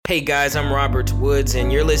Hey guys, I'm Robert Woods,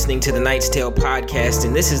 and you're listening to the Knight's Tale podcast,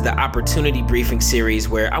 and this is the Opportunity Briefing series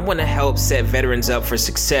where I want to help set veterans up for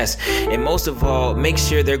success, and most of all, make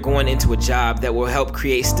sure they're going into a job that will help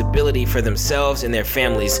create stability for themselves and their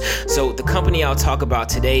families. So the company I'll talk about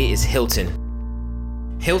today is Hilton.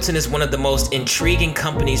 Hilton is one of the most intriguing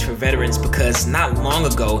companies for veterans because not long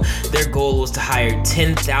ago, their goal was to hire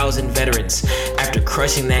 10,000 veterans. After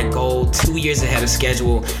crushing that goal 2 years ahead of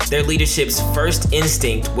schedule, their leadership's first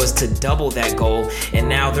instinct was to double that goal, and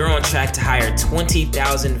now they're on track to hire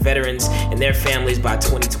 20,000 veterans and their families by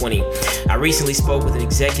 2020. I recently spoke with an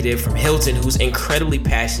executive from Hilton who's incredibly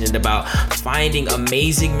passionate about finding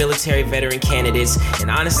amazing military veteran candidates,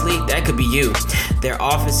 and honestly, that could be you. Their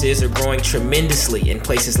offices are growing tremendously in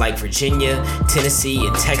places like Virginia, Tennessee,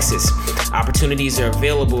 and Texas. Opportunities are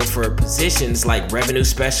available for positions like revenue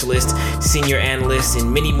specialist, senior analyst,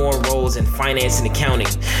 and many more roles in finance and accounting.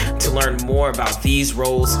 To learn more about these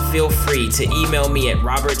roles, feel free to email me at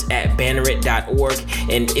robert@banneret.org.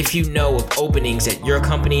 And if you know of openings at your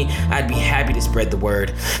company, I'd be happy to spread the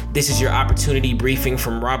word. This is your Opportunity Briefing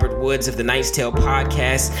from Robert Woods of the Knight's Tale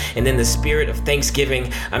podcast. And in the spirit of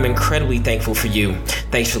Thanksgiving, I'm incredibly thankful for you.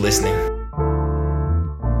 Thanks for listening.